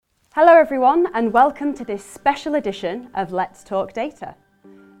Hello everyone and welcome to this special edition of Let's Talk Data.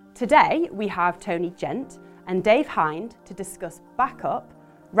 Today we have Tony Gent and Dave Hind to discuss backup,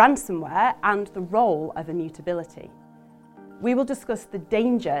 ransomware and the role of immutability. We will discuss the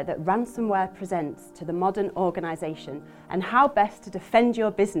danger that ransomware presents to the modern organisation and how best to defend your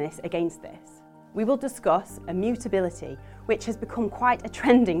business against this. We will discuss immutability, which has become quite a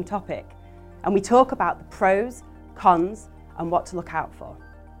trending topic, and we talk about the pros, cons and what to look out for.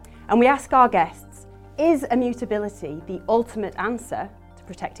 And we ask our guests, is immutability the ultimate answer to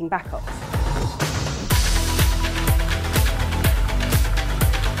protecting backups?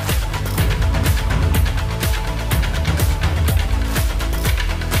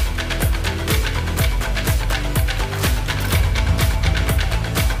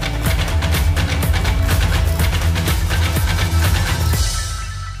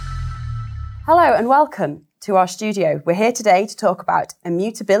 Hello and welcome to our studio. We're here today to talk about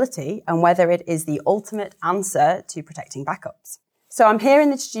immutability and whether it is the ultimate answer to protecting backups. So I'm here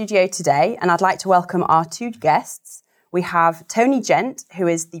in the studio today and I'd like to welcome our two guests. We have Tony Gent, who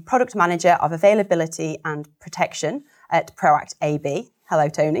is the Product Manager of Availability and Protection at Proact AB. Hello,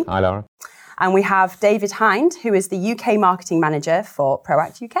 Tony. Hi, Laura. And we have David Hind, who is the UK Marketing Manager for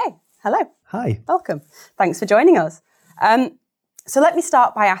Proact UK. Hello. Hi. Welcome. Thanks for joining us. So let me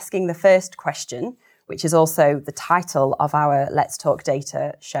start by asking the first question, which is also the title of our Let's Talk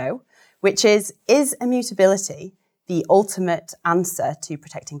Data show, which is immutability the ultimate answer to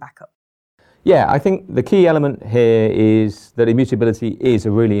protecting backup? Yeah, I think the key element here is that immutability is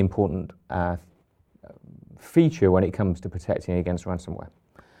a really important feature when it comes to protecting against ransomware.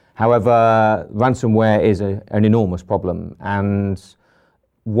 However, ransomware is an enormous problem, and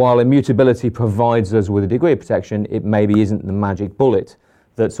while immutability provides us with a degree of protection, it maybe isn't the magic bullet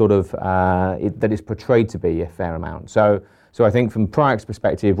that that is portrayed to be a fair amount. So I think from Proact's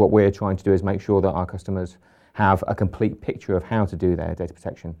perspective, what we're trying to do is make sure that our customers have a complete picture of how to do their data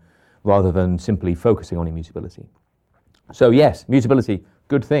protection, rather than simply focusing on immutability. So yes, immutability,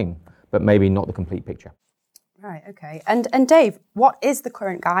 good thing, but maybe not the complete picture. Right, okay. And Dave, what is the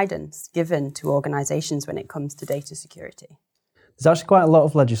current guidance given to organisations when it comes to data security? There's actually quite a lot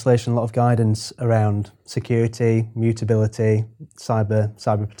of legislation, a lot of guidance around security, mutability,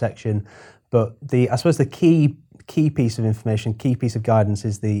 cyber protection. But I suppose the key piece of information, key piece of guidance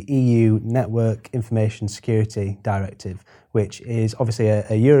is the EU Network Information Security Directive, which is obviously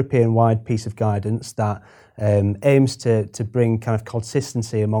a European-wide piece of guidance that aims to bring kind of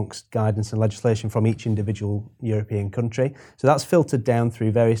consistency amongst guidance and legislation from each individual European country. So that's filtered down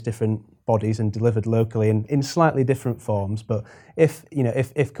through various different bodies and delivered locally in slightly different forms. But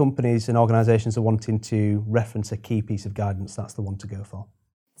if companies and organisations are wanting to reference a key piece of guidance, that's the one to go for.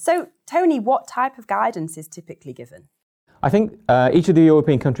 So, Tony, what type of guidance is typically given? I think each of the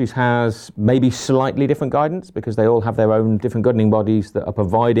European countries has maybe slightly different guidance because they all have their own different governing bodies that are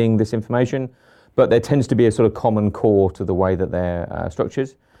providing this information, but there tends to be a sort of common core to the way that they're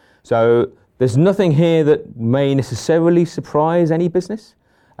structured. So there's nothing here that may necessarily surprise any business,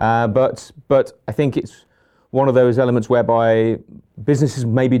 but I think it's one of those elements whereby businesses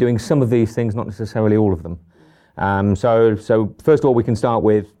may be doing some of these things, not necessarily all of them. So first of all, we can start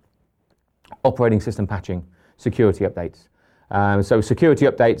with operating system patching, security updates. So security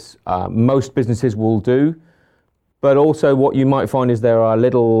updates, most businesses will do, but also what you might find is there are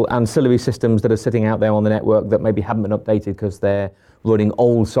little ancillary systems that are sitting out there on the network that maybe haven't been updated because they're running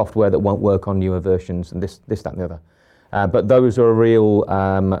old software that won't work on newer versions and this, that and the other. But those are a real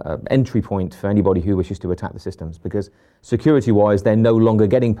entry point for anybody who wishes to attack the systems, because security-wise, they're no longer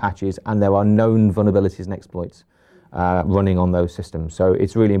getting patches and there are known vulnerabilities and exploits running on those systems. So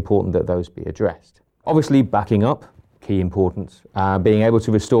it's really important that those be addressed. Obviously, backing up, key importance. Being able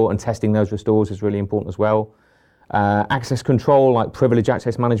to restore and testing those restores is really important as well. Access control, like privilege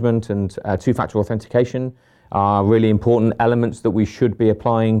access management and two-factor authentication, are really important elements that we should be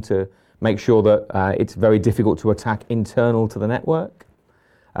applying to make sure that it's very difficult to attack internal to the network.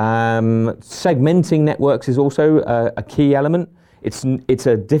 Segmenting networks is also a key element. It's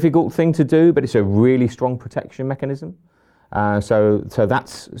a difficult thing to do, but it's a really strong protection mechanism. So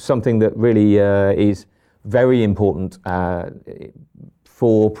that's something that really is very important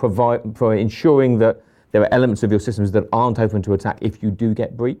for ensuring that there are elements of your systems that aren't open to attack if you do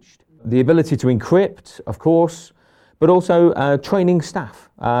get breached. The ability to encrypt, of course, but also training staff.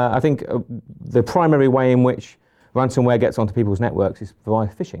 I think the primary way in which ransomware gets onto people's networks is via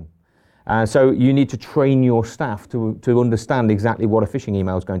phishing. So you need to train your staff to understand exactly what a phishing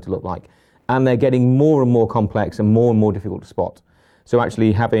email is going to look like. And they're getting more and more complex and more difficult to spot. So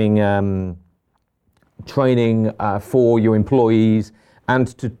actually having training for your employees and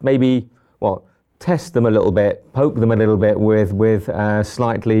to maybe, test them a little bit, poke them a little bit with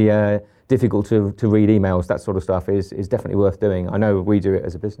slightly difficult to read emails, that sort of stuff is definitely worth doing. I know we do it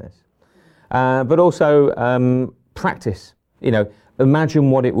as a business. But also practice. Imagine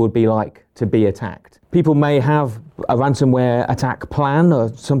what it would be like to be attacked. People may have a ransomware attack plan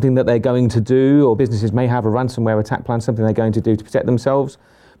or something that they're going to do, or businesses may have a ransomware attack plan, something they're going to do to protect themselves.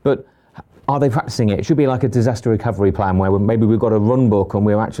 But are they practicing it? It should be like a disaster recovery plan where maybe we've got a run book and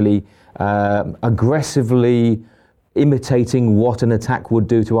we're actually aggressively imitating what an attack would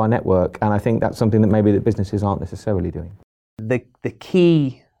do to our network. And I think that's something that maybe the businesses aren't necessarily doing. The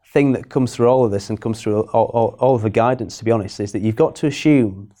key thing that comes through all of this and comes through all of the guidance, to be honest, is that you've got to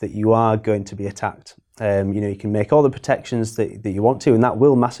assume that you are going to be attacked. You can make all the protections that you want to, and that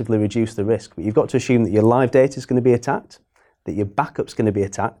will massively reduce the risk. But you've got to assume that your live data is going to be attacked, that your backup's going to be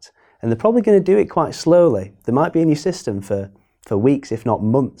attacked, and they're probably going to do it quite slowly. They might be in your system for weeks, if not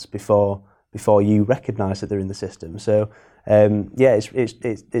months, before you recognise that they're in the system. So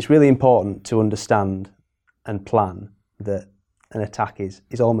it's really important to understand and plan that an attack is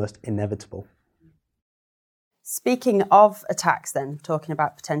almost inevitable. Speaking of attacks then, talking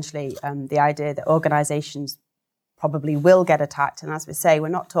about potentially the idea that organisations probably will get attacked, and as we say, we're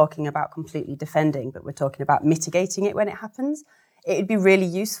not talking about completely defending, but we're talking about mitigating it when it happens. It would be really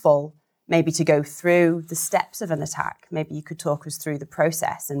useful maybe to go through the steps of an attack. Maybe you could talk us through the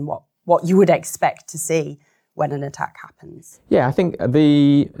process and what you would expect to see when an attack happens. Yeah, I think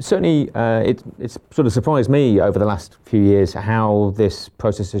certainly it's sort of surprised me over the last few years how this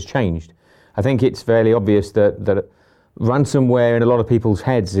process has changed. I think it's fairly obvious that ransomware in a lot of people's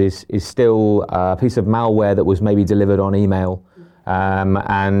heads is still a piece of malware that was maybe delivered on email,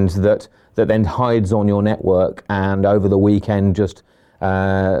 and that then hides on your network and over the weekend just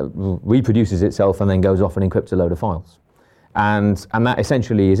reproduces itself and then goes off and encrypts a load of files. And that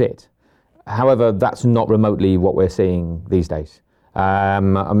essentially is it. However, that's not remotely what we're seeing these days.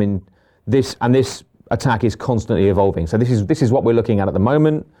 This attack is constantly evolving. So this is what we're looking at the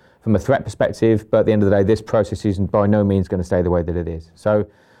moment from a threat perspective, but at the end of the day, this process is by no means going to stay the way that it is. So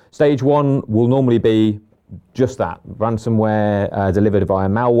stage one will normally be just that, ransomware delivered via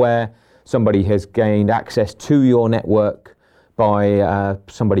malware. Somebody has gained access to your network by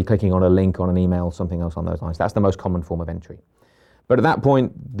somebody clicking on a link on an email, something else on those lines. That's the most common form of entry. But at that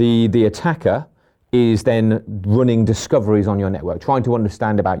point, the attacker is then running discoveries on your network, trying to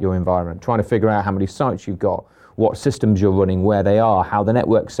understand about your environment, trying to figure out how many sites you've got, what systems you're running, where they are, how the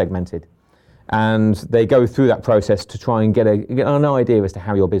network's segmented. And they go through that process to try and get an idea as to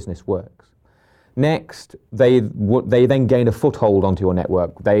how your business works. Next, they then gain a foothold onto your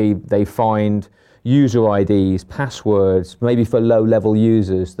network. They find user IDs, passwords, maybe for low-level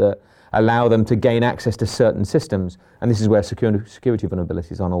users that allow them to gain access to certain systems. And this is where security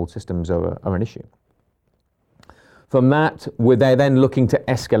vulnerabilities on old systems are an issue. From that, they're then looking to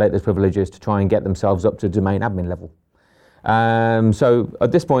escalate those privileges to try and get themselves up to domain admin level. So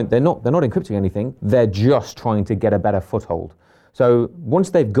at this point, they're not encrypting anything. They're just trying to get a better foothold. So once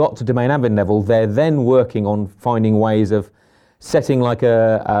they've got to domain admin level, they're then working on finding ways of setting like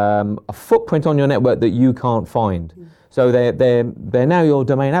a footprint on your network that you can't find. So they're now your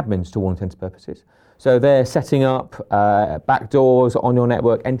domain admins to all intents and purposes. So they're setting up backdoors on your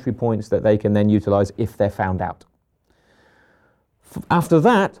network, entry points that they can then utilize if they're found out. After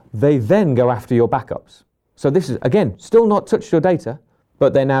that, they then go after your backups. So this is, again, still not touched your data,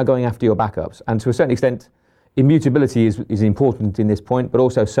 but they're now going after your backups. And to a certain extent, immutability is important in this point, but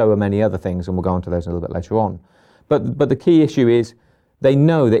also so are many other things, and we'll go on to those a little bit later on. But the key issue is they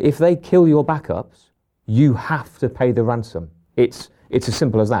know that if they kill your backups, you have to pay the ransom. It's as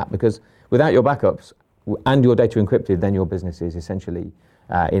simple as that, because without your backups and your data encrypted, then your business is essentially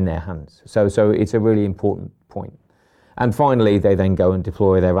in their hands. So it's a really important point. And finally, they then go and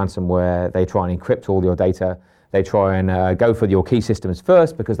deploy their ransomware. They try and encrypt all your data. They try and go for your key systems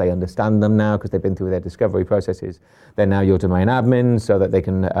first because they understand them now, because they've been through their discovery processes. They're now your domain admins so that they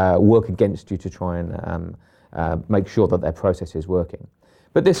can work against you to try and make sure that their process is working.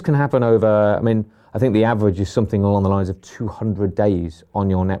 But this can happen over, I think the average is something along the lines of 200 days on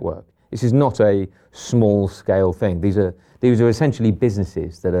your network. This is not a small scale thing. These are essentially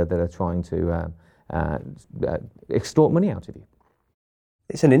businesses that are trying to extort money out of you.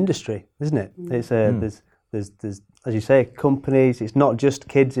 It's an industry, isn't it? It's there's as you say, companies. It's not just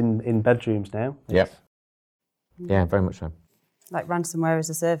kids in bedrooms now. Yeah, very much so. Like ransomware as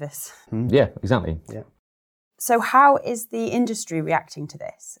a service. Yeah, exactly. Yeah. So how is the industry reacting to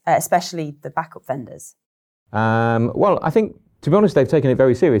this, especially the backup vendors? Well, I think, to be honest, they've taken it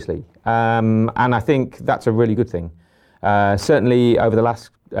very seriously. And I think that's a really good thing. Certainly over the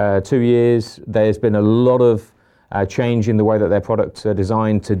last 2 years, there's been a lot of change in the way that their products are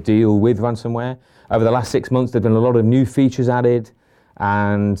designed to deal with ransomware. Over the last 6 months, there's been a lot of new features added,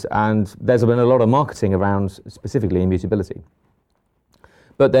 and there's been a lot of marketing around specifically immutability.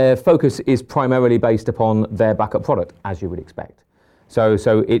 But their focus is primarily based upon their backup product, as you would expect. So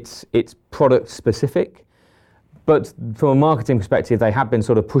it's product specific, but from a marketing perspective, they have been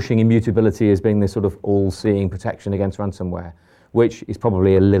sort of pushing immutability as being this sort of all-seeing protection against ransomware, which is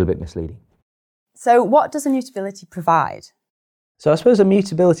probably a little bit misleading. So what does immutability provide? So I suppose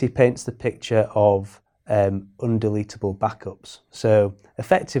immutability paints the picture of undeletable backups. So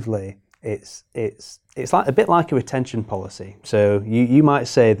effectively, it's like a bit like a retention policy. So you might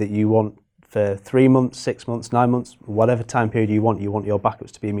say that you want for 3 months, 6 months, 9 months, whatever time period you want your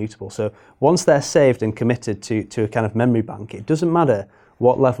backups to be immutable. So once they're saved and committed to a kind of memory bank, it doesn't matter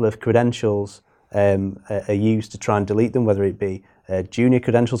what level of credentials are used to try and delete them, whether it be junior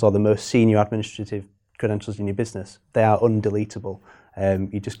credentials or the most senior administrative credentials in your business. They are undeletable.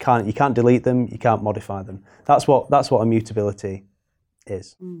 You can't delete them, you can't modify them. That's what immutability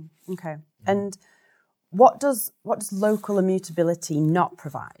is. Okay. And what does local immutability not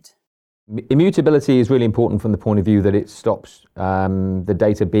provide? Immutability is really important from the point of view that it stops the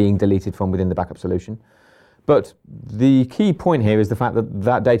data being deleted from within the backup solution. But the key point here is the fact that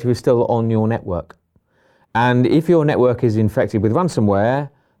that data is still on your network. And if your network is infected with ransomware,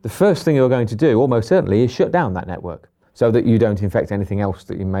 the first thing you're going to do, almost certainly, is shut down that network so that you don't infect anything else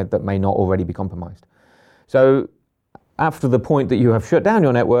that may not already be compromised. So after the point that you have shut down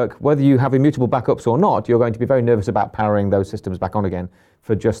your network, whether you have immutable backups or not, you're going to be very nervous about powering those systems back on again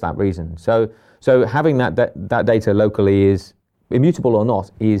for just that reason. So having that data locally, is immutable or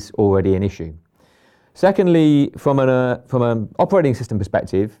not, is already an issue. Secondly, from an operating system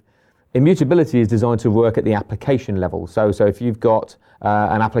perspective, immutability is designed to work at the application level. So if you've got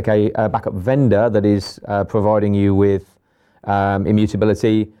a backup vendor that is providing you with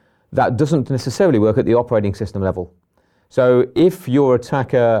immutability, that doesn't necessarily work at the operating system level. So if your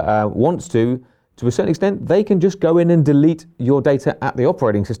attacker wants to a certain extent, they can just go in and delete your data at the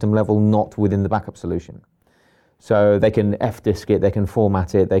operating system level, not within the backup solution. So they can F-disk it, they can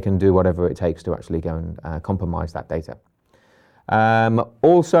format it, they can do whatever it takes to actually go and compromise that data.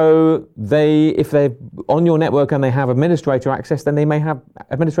 Also, if they're on your network and they have administrator access, then they may have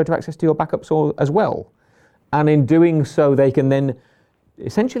administrator access to your backups as well. And in doing so, they can then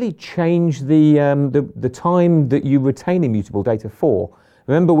essentially change the time that you retain immutable data for.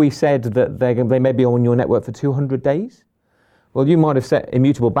 Remember we said that they may be on your network for 200 days? Well, you might have set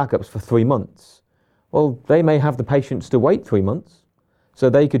immutable backups for 3 months. Well, they may have the patience to wait 3 months. So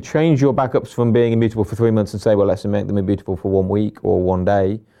they could change your backups from being immutable for 3 months and say, well, let's make them immutable for 1 week or 1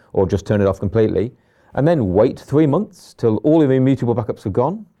 day, or just turn it off completely, and then wait 3 months till all of the immutable backups are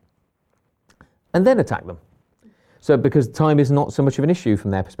gone, and then attack them. So because time is not so much of an issue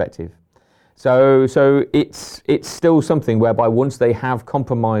from their perspective. So it's still something whereby once they have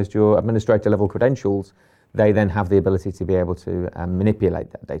compromised your administrator level credentials, they then have the ability to be able to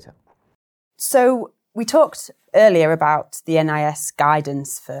manipulate that data. So we talked earlier about the NIS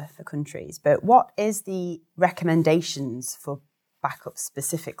guidance for countries, but what is the recommendations for backup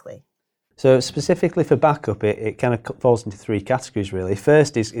specifically? So specifically for backup, it kind of falls into 3 categories really.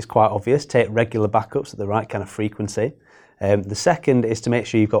 First is quite obvious, take regular backups at the right kind of frequency. The second is to make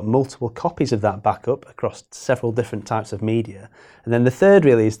sure you've got multiple copies of that backup across several different types of media. And then the third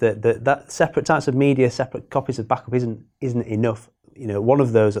really is that separate types of media, separate copies of backup isn't enough. You know, one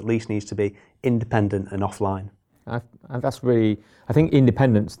of those at least needs to be independent and offline. And that's really, I think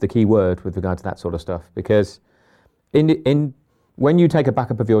independence is the key word with regard to that sort of stuff, because when you take a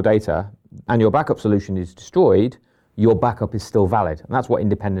backup of your data and your backup solution is destroyed, your backup is still valid. And that's what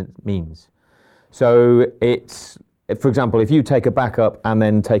independent means. So it's, for example, if you take a backup and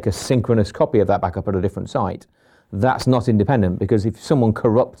then take a synchronous copy of that backup at a different site, that's not independent, because if someone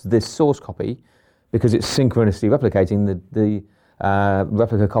corrupts this source copy, because it's synchronously replicating, the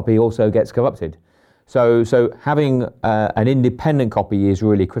replica copy also gets corrupted. So having an independent copy is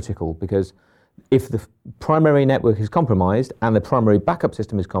really critical, because if the primary network is compromised and the primary backup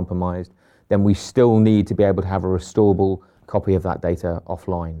system is compromised, then we still need to be able to have a restorable copy of that data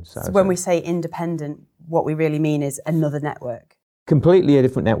offline. So when we say independent, what we really mean is another network? Completely a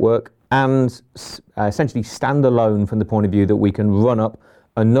different network, and essentially standalone from the point of view that we can run up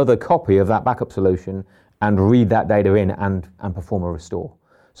another copy of that backup solution and read that data in and perform a restore.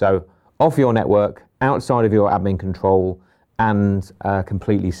 So off your network, outside of your admin control, and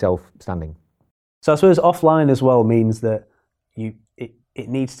completely self-standing. So I suppose offline as well means that it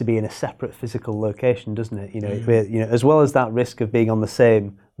needs to be in a separate physical location, doesn't it? As well as that risk of being on the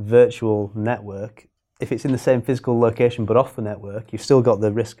same virtual network, if it's in the same physical location but off the network, you've still got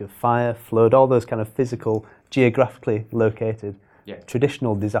the risk of fire, flood, all those kind of physical, geographically located,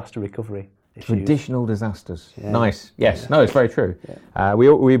 traditional disaster recovery issues. Traditional disasters. Yeah. Nice. Yes. Yeah. No, it's very true. Yeah.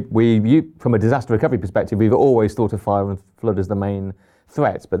 We from a disaster recovery perspective, we've always thought of fire and flood as the main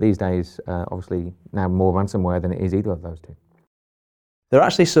threats, but these days, obviously, now more ransomware than it is either of those two. There are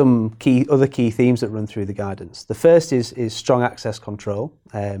actually some other key themes that run through the guidance. The first is strong access control,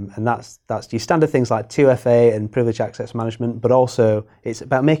 and that's your standard things like 2FA and privilege access management, but also it's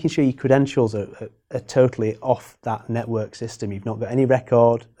about making sure your credentials are totally off that network system. You've not got any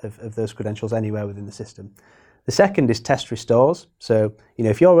record of those credentials anywhere within the system. The second is test restores. So,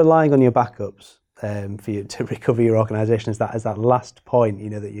 if you're relying on your backups for you to recover your organisation as that last point,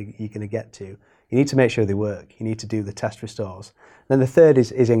 that you're going to get to, you need to make sure they work. You need to do the test restores. Then the third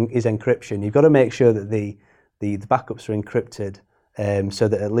is encryption. You've got to make sure that the backups are encrypted so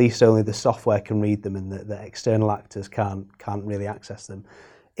that at least only the software can read them and that external actors can't really access them.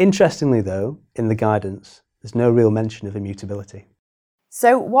 Interestingly, though, in the guidance, there's no real mention of immutability.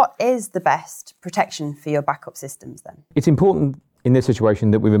 So what is the best protection for your backup systems then? It's important in this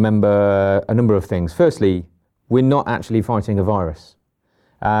situation that we remember a number of things. Firstly, we're not actually fighting a virus.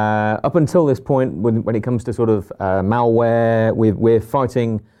 Up until this point, when it comes to sort of malware, we're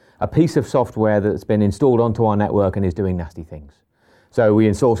fighting a piece of software that's been installed onto our network and is doing nasty things. So we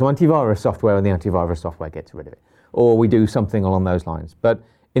install some antivirus software and the antivirus software gets rid of it. Or we do something along those lines. But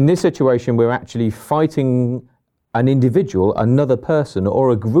in this situation, we're actually fighting an individual, another person,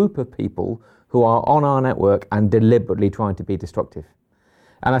 or a group of people who are on our network and deliberately trying to be destructive.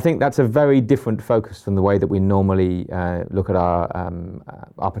 And I think that's a very different focus from the way that we normally look at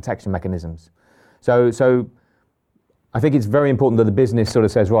our protection mechanisms. So I think it's very important that the business sort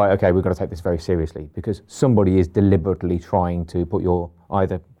of says, right, okay, we've got to take this very seriously because somebody is deliberately trying to put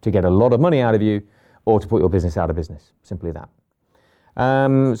either to get a lot of money out of you or to put your business out of business. Simply that.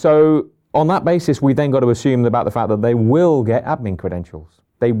 So on that basis, we then got to assume about the fact that they will get admin credentials.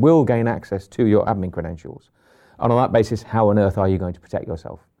 They will gain access to your admin credentials. And on that basis, how on earth are you going to protect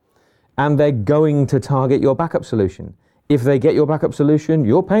yourself? And they're going to target your backup solution. If they get your backup solution,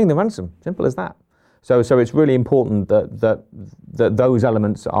 you're paying the ransom. Simple as that. So it's really important that those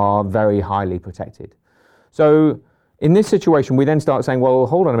elements are very highly protected. So in this situation, we then start saying, well,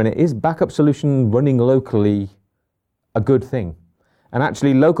 hold on a minute, is backup solution running locally a good thing? And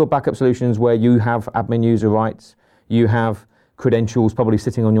actually, local backup solutions where you have admin user rights, you have credentials probably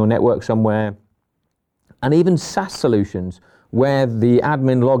sitting on your network somewhere, and even SaaS solutions where the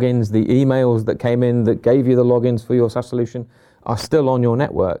admin logins, the emails that came in that gave you the logins for your SaaS solution are still on your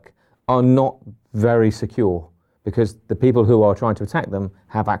network, are not very secure because the people who are trying to attack them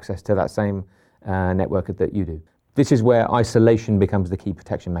have access to that same network that you do. This is where isolation becomes the key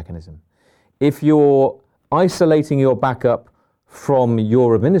protection mechanism. If you're isolating your backup from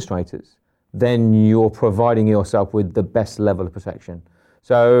your administrators, then you're providing yourself with the best level of protection.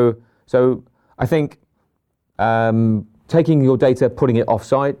 So I think taking your data, putting it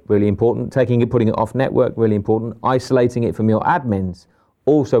off-site, really important. Putting it off-network, really important. Isolating it from your admins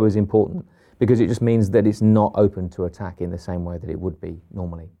also is important because it just means that it's not open to attack in the same way that it would be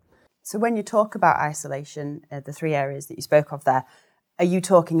normally. So when you talk about isolation, the three areas that you spoke of there, are you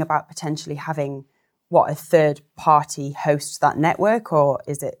talking about potentially having, a third party host that network, or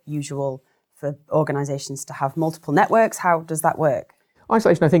is it usual for organisations to have multiple networks? How does that work?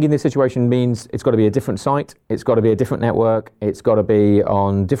 Isolation, I think, in this situation means it's got to be a different site, it's got to be a different network, it's got to be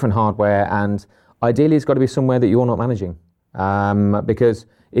on different hardware, and ideally it's got to be somewhere that you're not managing. Because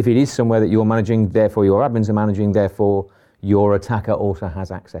if it is somewhere that you're managing, therefore your admins are managing, therefore your attacker also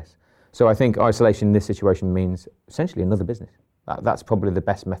has access. So I think isolation in this situation means essentially another business. That's probably the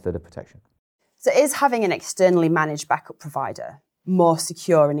best method of protection. So is having an externally managed backup provider more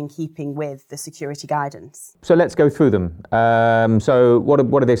secure and in keeping with the security guidance? So let's go through them. So what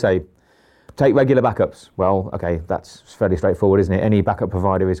do they say? Take regular backups. Well, okay, that's fairly straightforward, isn't it? Any backup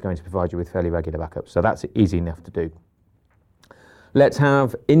provider is going to provide you with fairly regular backups. So that's easy enough to do. Let's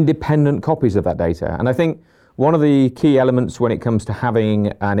have independent copies of that data. And I think one of the key elements when it comes to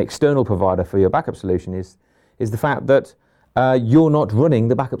having an external provider for your backup solution is the fact that you're not running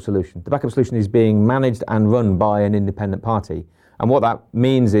the backup solution. The backup solution is being managed and run by an independent party. And what that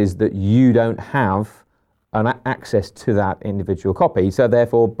means is that you don't have access to that individual copy. So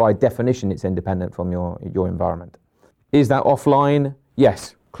therefore, by definition, it's independent from your environment. Is that offline?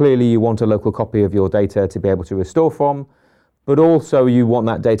 Yes. Clearly, you want a local copy of your data to be able to restore from, but also you want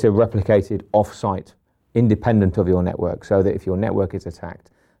that data replicated off-site. independent of your network, so that if your network is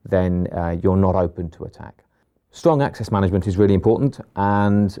attacked, then you're not open to attack. Strong access management is really important,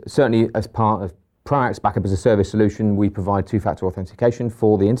 and certainly as part of Proact's Backup as a Service solution, we provide two-factor authentication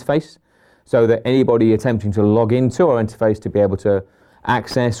for the interface, so that anybody attempting to log into our interface to be able to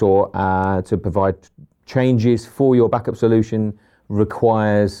access or to provide changes for your backup solution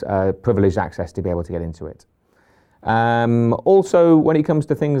requires privileged access to be able to get into it. Also, when it comes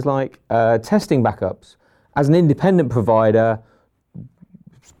to things like testing backups, as an independent provider,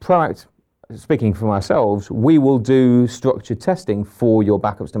 Proact, speaking for ourselves, we will do structured testing for your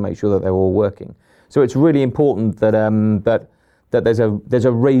backups to make sure that they're all working. So it's really important that that there's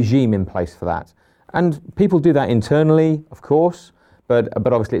a regime in place for that. And people do that internally, of course, but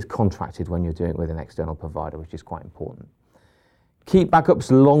obviously it's contracted when you're doing it with an external provider, which is quite important. Keep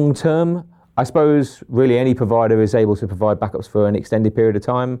backups long term. I suppose really any provider is able to provide backups for an extended period of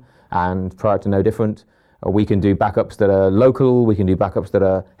time, and Proact are no different. We can do backups that are local, we can do backups that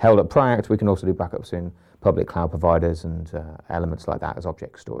are held at Proact, we can also do backups in public cloud providers and elements like that as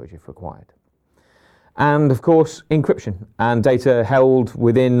object storage if required. And of course, encryption and data held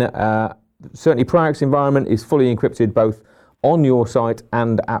within, certainly Proact's environment is fully encrypted both on your site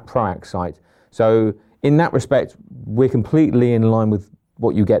and at Proact's site. So in that respect, we're completely in line with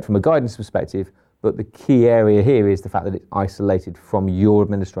what you get from a guidance perspective, but the key area here is the fact that it's isolated from your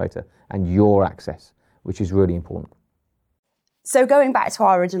administrator and your access, which is really important. So going back to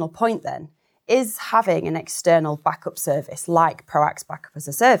our original point then, is having an external backup service like Proact's Backup as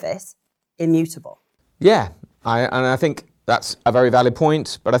a Service immutable? Yeah, I think that's a very valid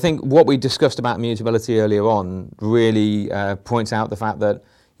point, but I think what we discussed about immutability earlier on really points out the fact that,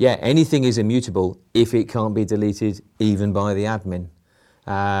 yeah, anything is immutable if it can't be deleted even by the admin.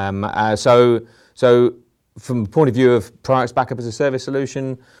 So from the point of view of Proact's Backup as a Service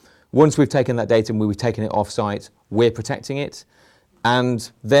solution, once we've taken that data and we've taken it off-site, we're protecting it,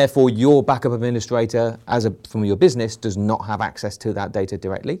 and therefore your backup administrator, from your business, does not have access to that data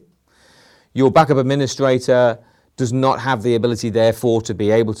directly. Your backup administrator does not have the ability, therefore, to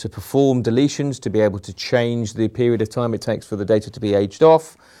be able to perform deletions, to be able to change the period of time it takes for the data to be aged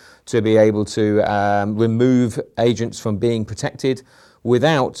off, to be able to remove agents from being protected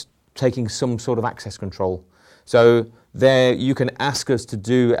without taking some sort of access control. So there you can ask us to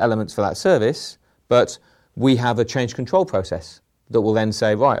do elements for that service, but we have a change control process that will then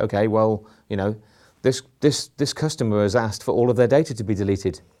say, right, okay, well, you know, this customer has asked for all of their data to be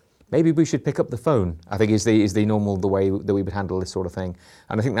deleted. Maybe we should pick up the phone, I think is the normal, the way that we would handle this sort of thing.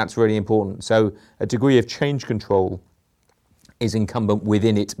 And I think that's really important. So a degree of change control is incumbent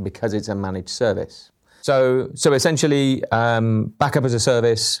within it because it's a managed service. So essentially, backup as a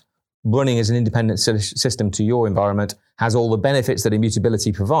service, running as an independent system to your environment, has all the benefits that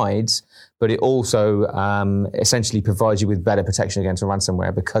immutability provides, but it also essentially provides you with better protection against a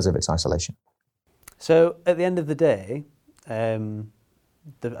ransomware because of its isolation. So at the end of the day,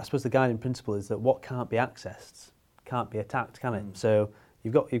 I suppose the guiding principle is that what can't be accessed can't be attacked, can it? So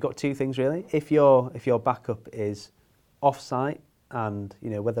you've got two things really. If your backup is off-site, and you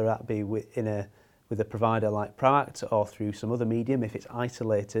know whether that be with a provider like Proact or through some other medium, if it's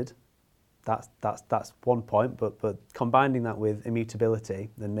isolated, that's one point. But combining that with immutability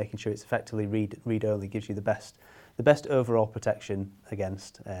and making sure it's effectively read only gives you the best overall protection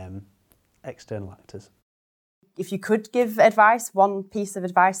against external actors. If you could give advice, one piece of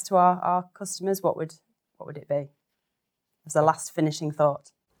advice to our customers, what would it be? As a last finishing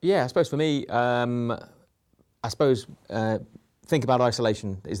thought. Yeah, I suppose for me, think about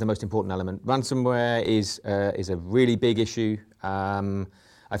isolation is the most important element. Ransomware is a really big issue.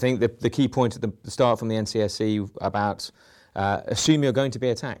 I think the key point at the start from the NCSC about assume you're going to be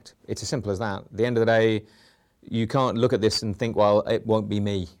attacked. It's as simple as that. At the end of the day, you can't look at this and think, well, it won't be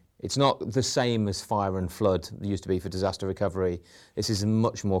me. It's not the same as fire and flood that used to be for disaster recovery. This is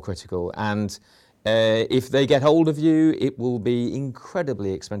much more critical. And if they get hold of you, it will be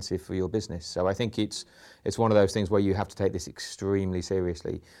incredibly expensive for your business. So I think it's one of those things where you have to take this extremely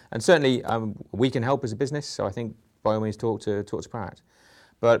seriously. And certainly we can help as a business. So I think by all means talk to Proact.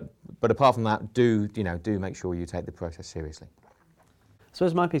 But apart from that, do make sure you take the process seriously. So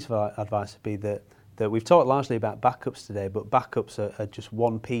as my piece of advice would be that we've talked largely about backups today, but backups are just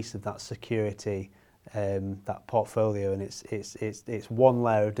one piece of that security, that portfolio, and it's one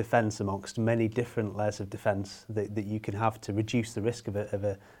layer of defence amongst many different layers of defence that you can have to reduce the risk of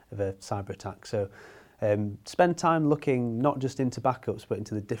a cyber attack. So spend time looking not just into backups, but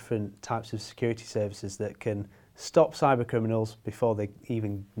into the different types of security services that can stop cyber criminals before you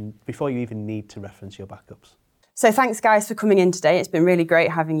even need to reference your backups. So thanks guys for coming in today. It's been really great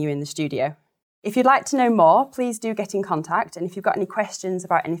having you in the studio. If you'd like to know more, please do get in contact. And if you've got any questions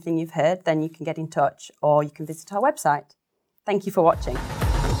about anything you've heard, then you can get in touch or you can visit our website. Thank you for watching.